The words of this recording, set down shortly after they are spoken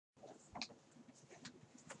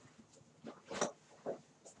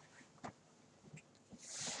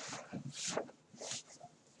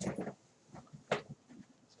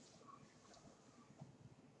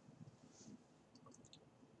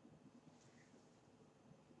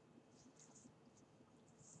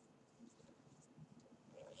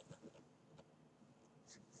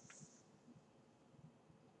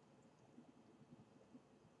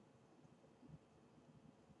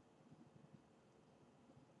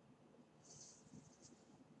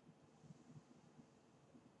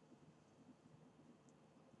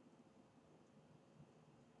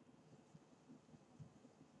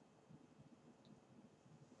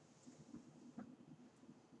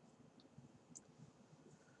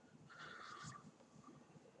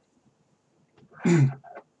Hey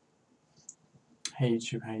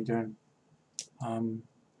YouTube, how you doing? Um,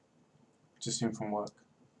 just in from work.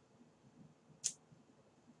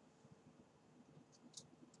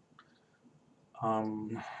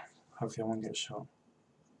 Um, Hopefully I won't get shot.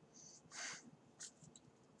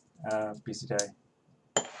 Busy day.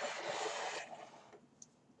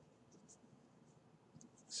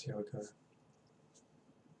 See how it goes.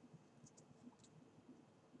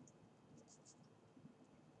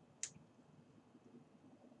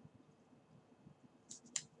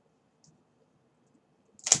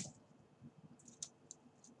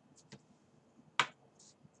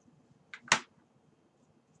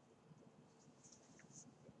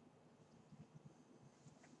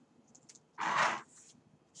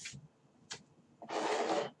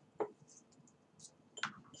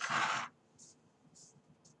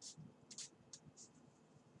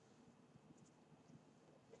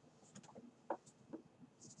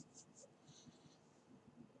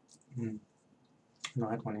 No,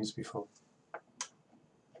 I had one of these before.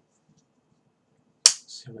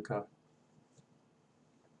 See how we go.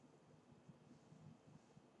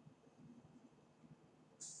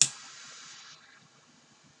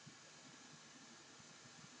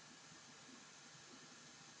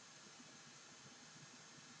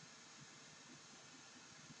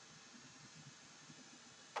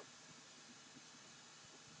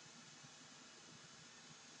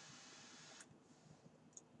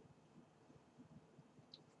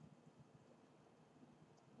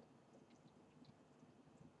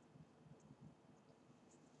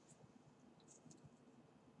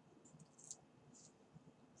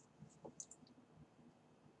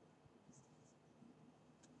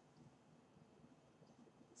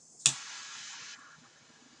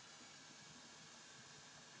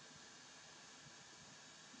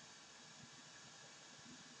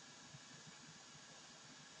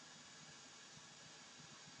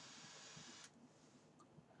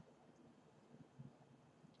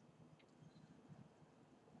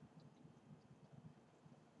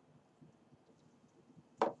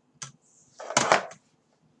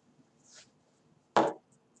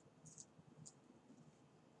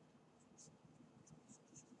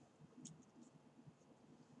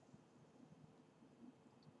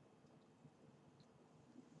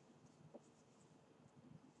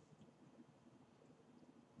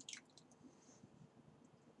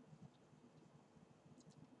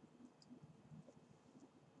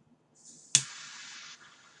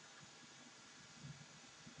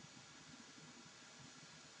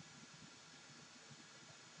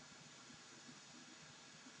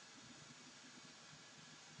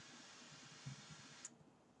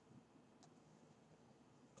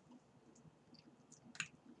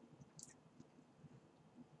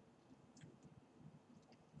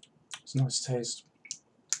 It's a nice taste.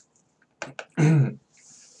 It's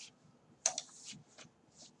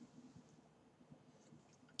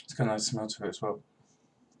got a nice smell to it as well.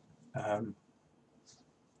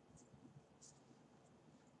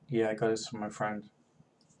 Yeah, I got this from my friend.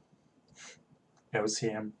 It was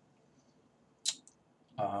him.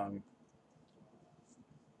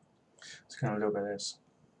 It's gonna a little bit of this.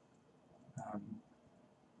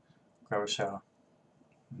 Grab a shower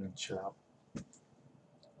and then chill out.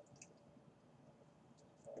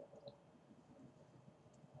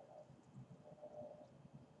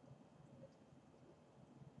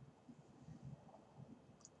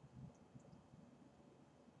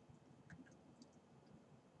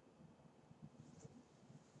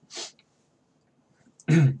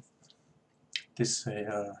 This is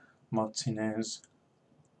a Martinez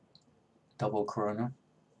Double Corona.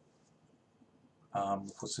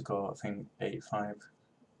 What's it got? I think 85,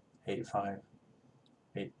 85,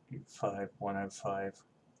 85, 105. At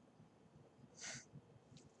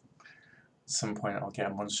some point I'll get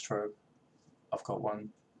a Monstro. I've got one.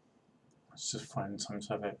 Let's just find time to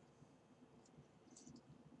have it.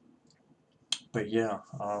 But yeah,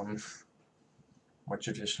 my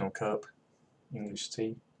traditional cup, English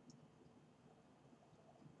tea.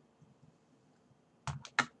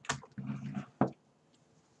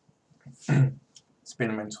 It's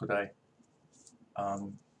been a mental day. I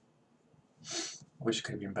wish it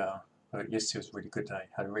could have been better, but yesterday was a really good day.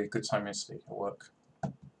 Had a really good time yesterday at work.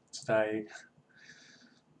 Today,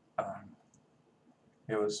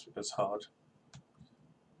 it was hard,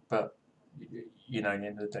 but you know, at the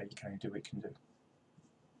end of the day, you can only do what you can do.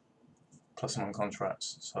 Plus, I'm on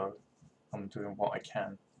contracts, so I'm doing what I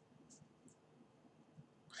can.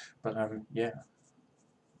 But yeah,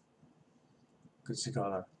 good cigar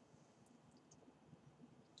though.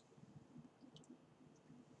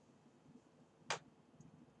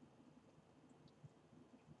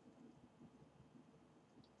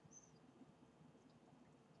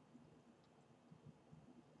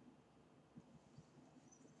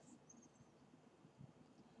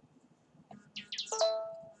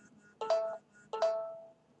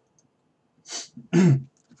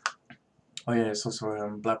 Oh yeah, it's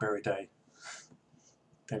also BlackBerry Day.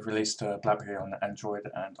 They've released BlackBerry on Android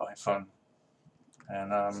and iPhone,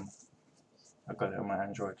 and I've got it on my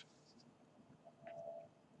Android.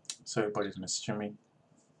 So everybody's messaging me.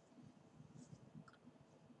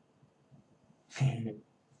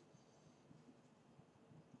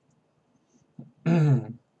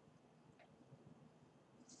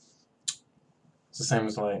 It's the same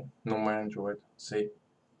as like normal Android. See,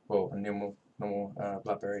 well, a normal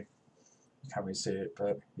BlackBerry. You can't really see it,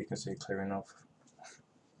 but you can see it clear enough.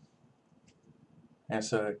 And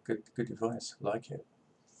it's a good device. I like it.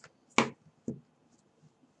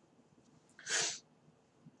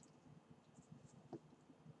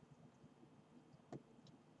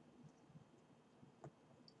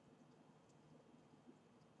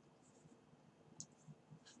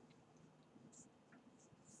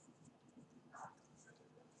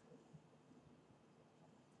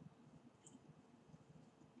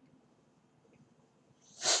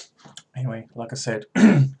 Anyway, like I said,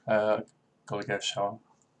 gotta get a shower.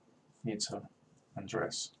 Need to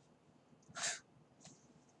undress.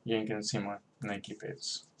 You ain't gonna see my naked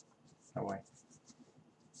bits. No way.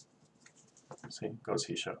 See, got a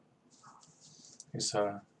t-shirt. It's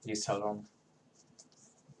how long.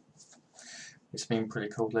 It's been pretty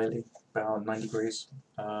cold lately, about 9 degrees.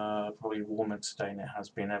 Probably warmer today than it has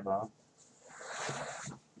been ever.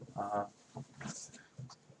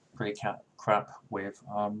 Pretty crap with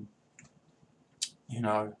you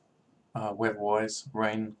know, weather-wise,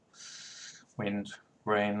 rain, wind,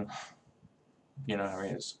 rain. You know how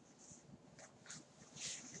it is.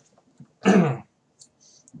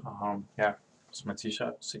 Yeah, it's my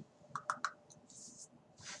t-shirt. See.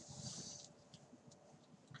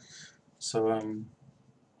 So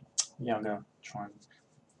yeah, I'm gonna try and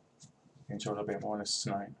enjoy a little bit more of this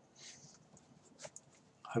tonight.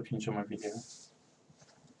 Hope you enjoy my video.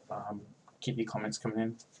 Keep your comments coming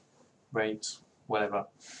in, rate, whatever.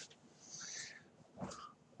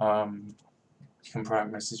 You can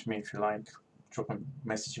private message me if you like. Drop a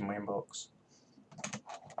message in my inbox.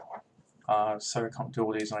 Sorry I can't do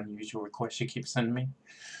all these unusual requests you keep sending me.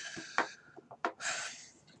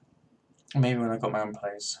 Maybe when I got my own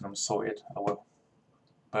place and I'm sorted, I will.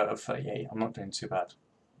 But at 38, I'm not doing too bad.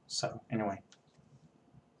 So anyway.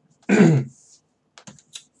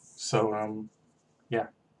 So yeah,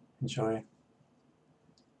 enjoy.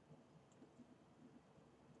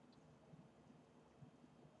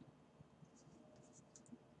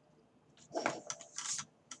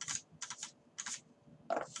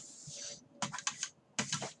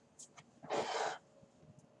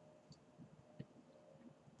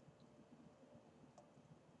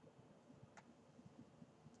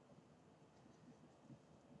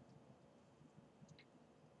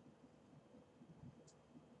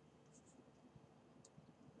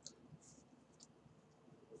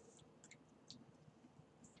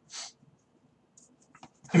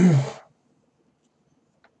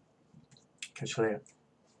 Catch you later.